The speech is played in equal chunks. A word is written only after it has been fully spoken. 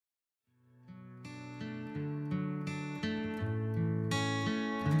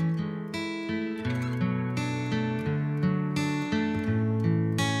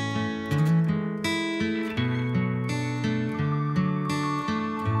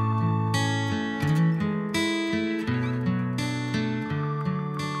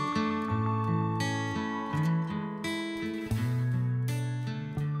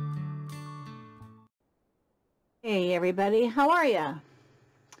Hey everybody, how are you?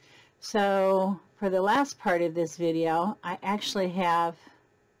 So for the last part of this video, I actually have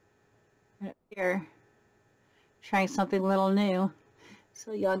here trying something a little new,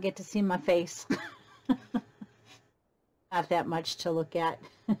 so y'all get to see my face. Not that much to look at.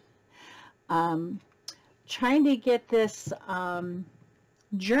 Trying to get this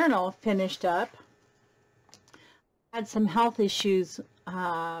journal finished up. Had some health issues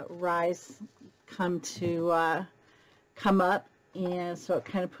come up, and so it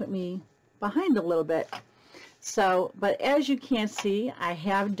kind of put me behind a little bit. So, but as you can see, I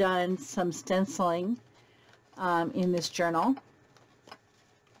have done some stenciling in this journal,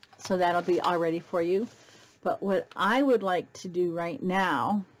 so that'll be all ready for you. But what I would like to do right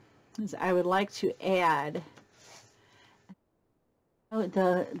now is I would like to add,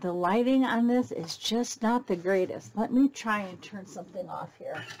 the lighting on this is just not the greatest. Let me try and turn something off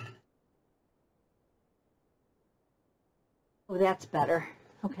here. Oh, that's better.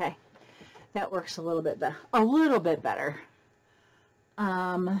 Okay, that works a little bit better.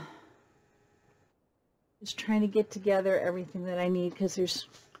 Just trying to get together everything that I need, because there's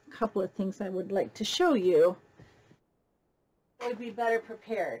a couple of things I would like to show you. I would be better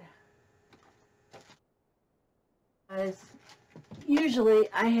prepared. As usually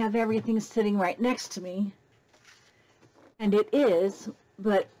I have everything sitting right next to me, and it is,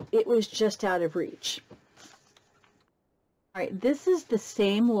 but it was just out of reach. All right, this is the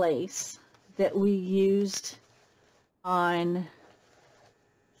same lace that we used on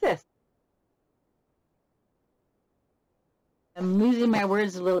this. I'm losing my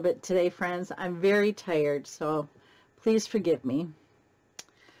words a little bit today, friends. I'm very tired, so please forgive me.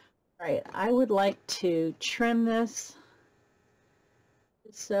 All right, I would like to trim this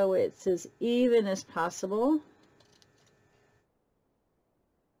so it's as even as possible.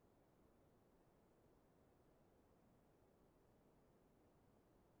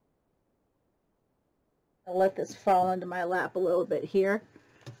 I'll let this fall into my lap a little bit here.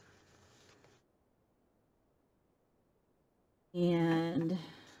 And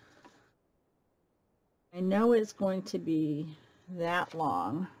I know it's going to be that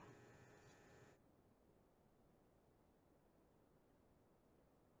long.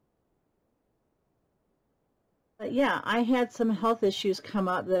 But yeah, I had some health issues come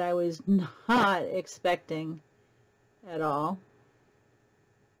up that I was not expecting at all.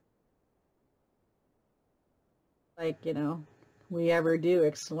 Like, you know, we ever do.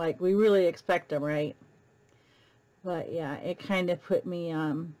 It's like we really expect them, right? But yeah, it kind of put me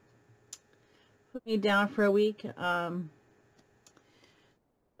down for a week.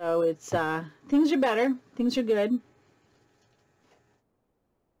 So it's things are better. Things are good.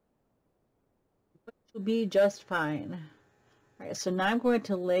 Will be just fine. All right, so now I'm going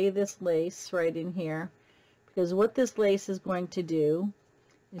to lay this lace right in here, because what this lace is going to do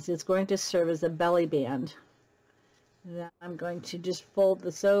is it's going to serve as a belly band. Then I'm going to just fold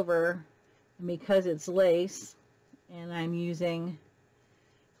this over, and because it's lace and I'm using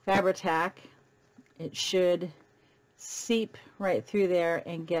Fabri-Tac, it should seep right through there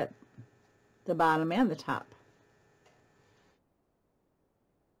and get the bottom and the top.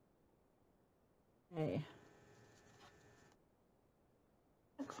 Okay.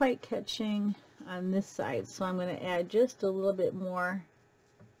 Not quite catching on this side, so I'm going to add just a little bit more.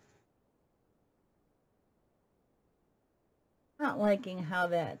 Not liking how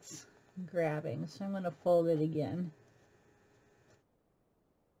that's grabbing, so I'm going to fold it again.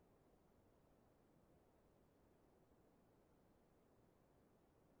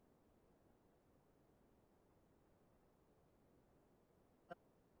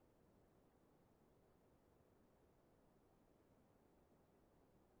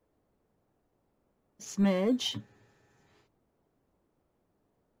 Smidge.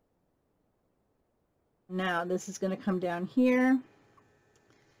 Now this is going to come down here.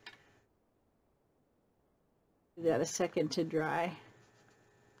 Give that a second to dry.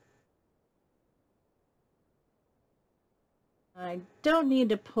 I don't need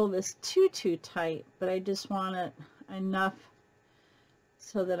to pull this too tight, but I just want it enough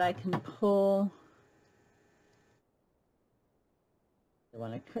so that I can pull. I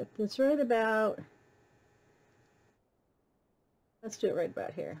want to cut this right about, let's do it right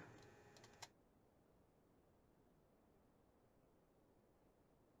about here.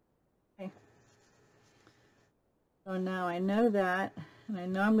 Okay. So now I know that, and I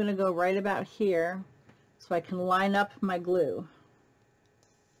know I'm going to go right about here so I can line up my glue.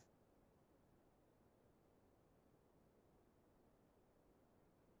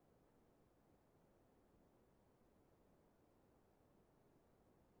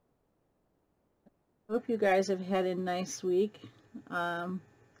 Hope you guys have had a nice week.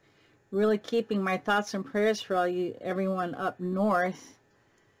 Really keeping my thoughts and prayers for everyone up north.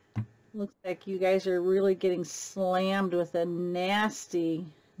 Looks like you guys are really getting slammed with a nasty,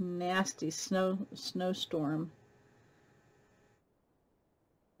 nasty snowstorm.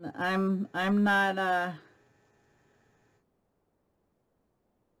 I'm not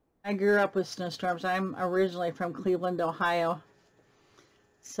I grew up with snowstorms. I'm originally from Cleveland, Ohio.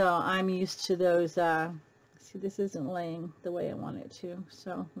 So I'm used to those. See, this isn't laying the way I want it to.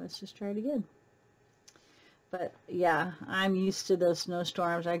 So let's just try it again. But yeah, I'm used to those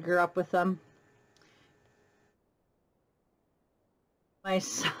snowstorms. I grew up with them. My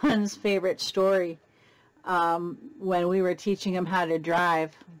son's favorite story when we were teaching him how to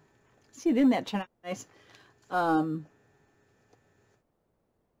drive. See, didn't that turn out nice?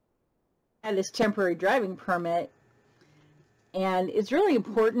 Had his temporary driving permit, and it's really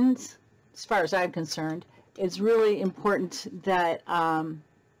important, as far as I'm concerned, it's really important that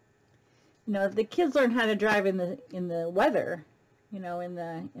you know, the kids learn how to drive in the weather, you know, in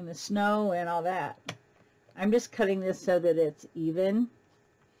the snow and all that. I'm just cutting this so that it's even.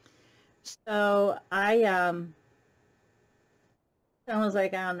 So I was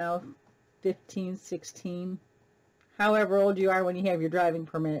like, I don't know, 15, 16, however old you are when you have your driving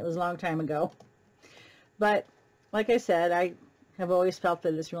permit. It was a long time ago. But like I said, I have always felt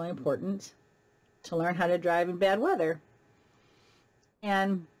that it's really important to learn how to drive in bad weather.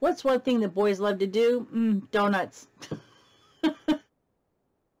 And what's one thing that boys love to do? Donuts.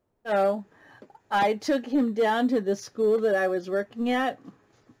 So I took him down to the school that I was working at,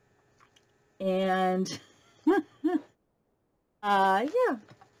 and yeah,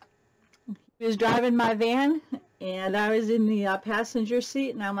 he was driving my van, and I was in the passenger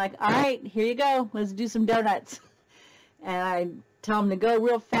seat, and I'm like, all right, here you go, let's do some donuts. And I tell him to go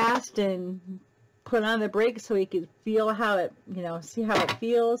real fast and put on the brakes so he could feel how it, you know, see how it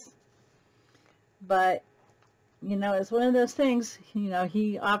feels. But, you know, it's one of those things, you know,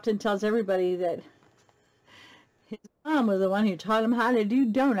 he often tells everybody that his mom was the one who taught him how to do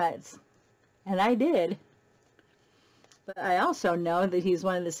donuts. And I did. But I also know that he's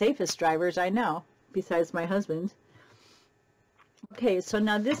one of the safest drivers I know, besides my husband. Okay, so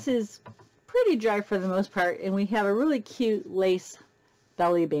now this is pretty dry for the most part, and we have a really cute lace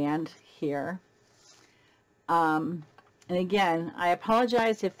belly band here. And again, I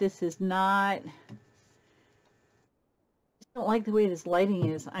apologize if this is not, I don't like the way this lighting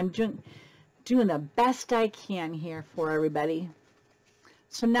is. I'm doing the best I can here for everybody.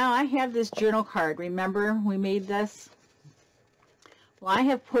 So now I have this journal card. Remember we made this? Well, I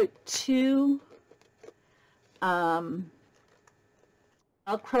have put two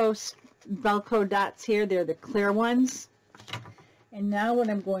Velcro dots here. They're the clear ones. And now what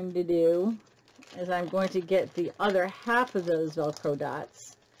I'm going to do is I'm going to get the other half of those Velcro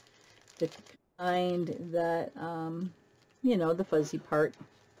dots, the kind that, you know, the fuzzy part.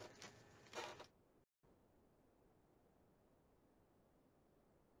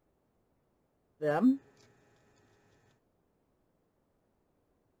 Them.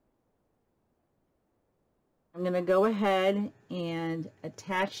 I'm going to go ahead and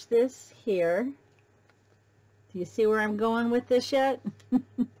attach this here. Do you see where I'm going with this yet?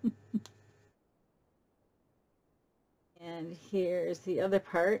 And here's the other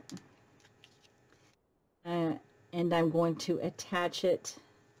part. And I'm going to attach it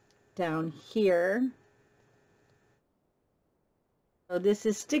down here. So this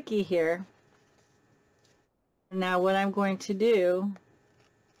is sticky here. And now what I'm going to do,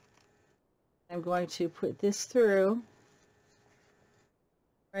 I'm going to put this through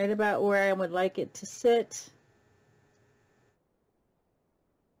right about where I would like it to sit.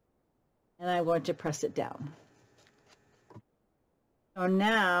 And I'm going to press it down. So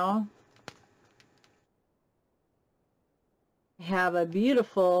now I have a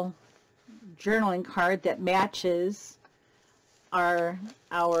beautiful journaling card that matches our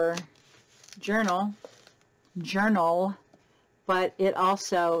journal, but it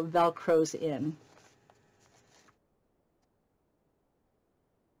also Velcros in.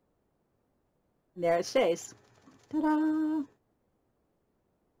 There it stays. Ta-da!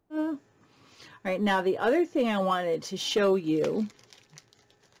 All right, now the other thing I wanted to show you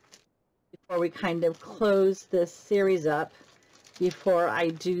before we kind of close this series up, before I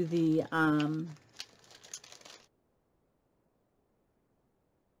do the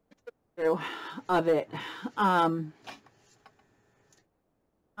of it, I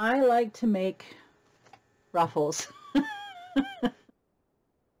like to make ruffles. I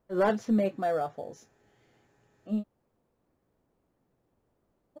love to make my ruffles. And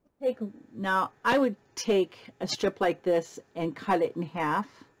Now I would take a strip like this and cut it in half,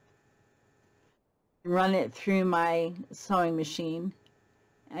 run it through my sewing machine,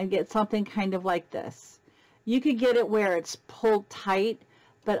 and get something kind of like this. You could get it where it's pulled tight,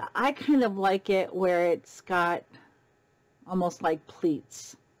 but I kind of like it where it's got almost like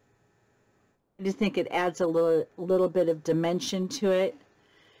pleats. I just think it adds a little bit of dimension to it.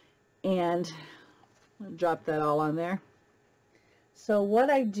 And I'll drop that all on there. So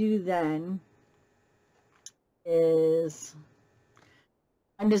what I do then is,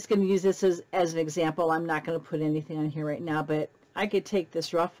 I'm just going to use this as an example. I'm not going to put anything on here right now, but I could take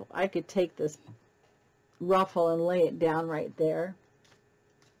this ruffle, and lay it down right there.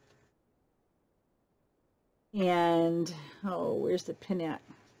 And, oh, where's the pin at?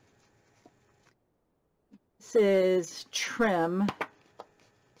 This is trim.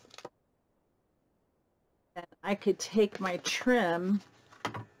 And I could take my trim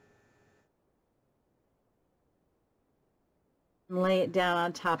and lay it down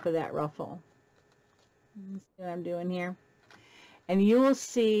on top of that ruffle. See what I'm doing here? And you will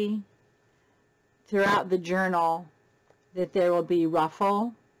see throughout the journal that there will be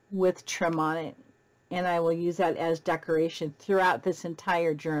ruffle with trim on it. And I will use that as decoration throughout this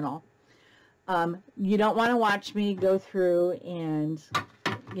entire journal. You don't want to watch me go through and,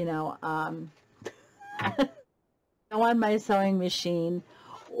 you know, go on my sewing machine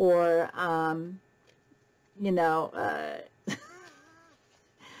or, you know,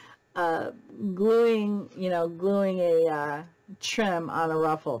 gluing a trim on a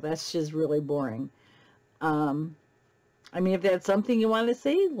ruffle. That's just really boring. I mean, if that's something you want to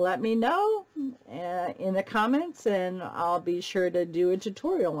see, let me know in the comments, and I'll be sure to do a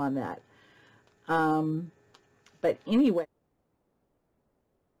tutorial on that. But anyway,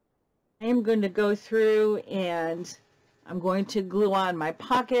 I am going to go through and I'm going to glue on my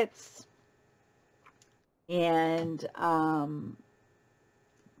pockets, and my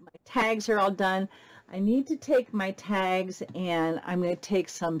tags are all done. I need to take my tags, and I'm going to take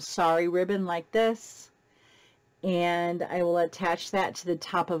some sari ribbon like this, and I will attach that to the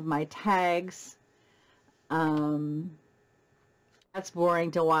top of my tags. That's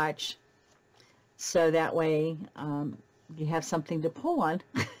boring to watch, so that way you have something to pull on.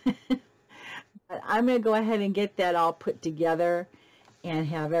 But I'm going to go ahead and get that all put together and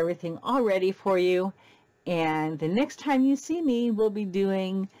have everything all ready for you. And the next time you see me, we'll be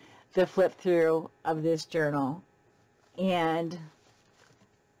doing the flip through of this journal. And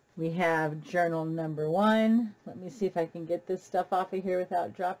we have journal number 1. Let me see if I can get this stuff off of here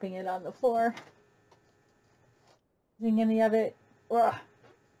without dropping it on the floor. Using any of it. Ugh.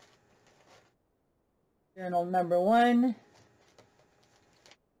 Journal number 1.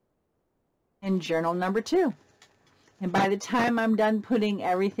 And journal number 2. And by the time I'm done putting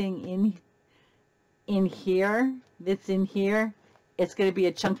everything in here, that's in here, it's going to be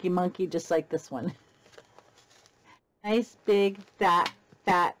a chunky monkey just like this one. Nice, big, fat,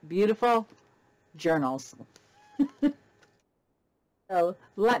 beautiful journals. So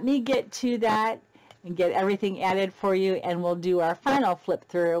let me get to that and get everything added for you, and we'll do our final flip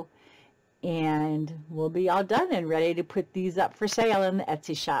through, and we'll be all done and ready to put these up for sale in the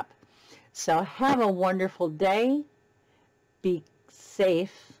Etsy shop. So have a wonderful day. Be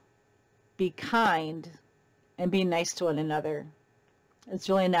safe, be kind, and be nice to one another. It's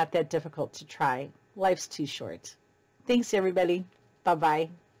really not that difficult to try. Life's too short. Thanks, everybody. Bye-bye.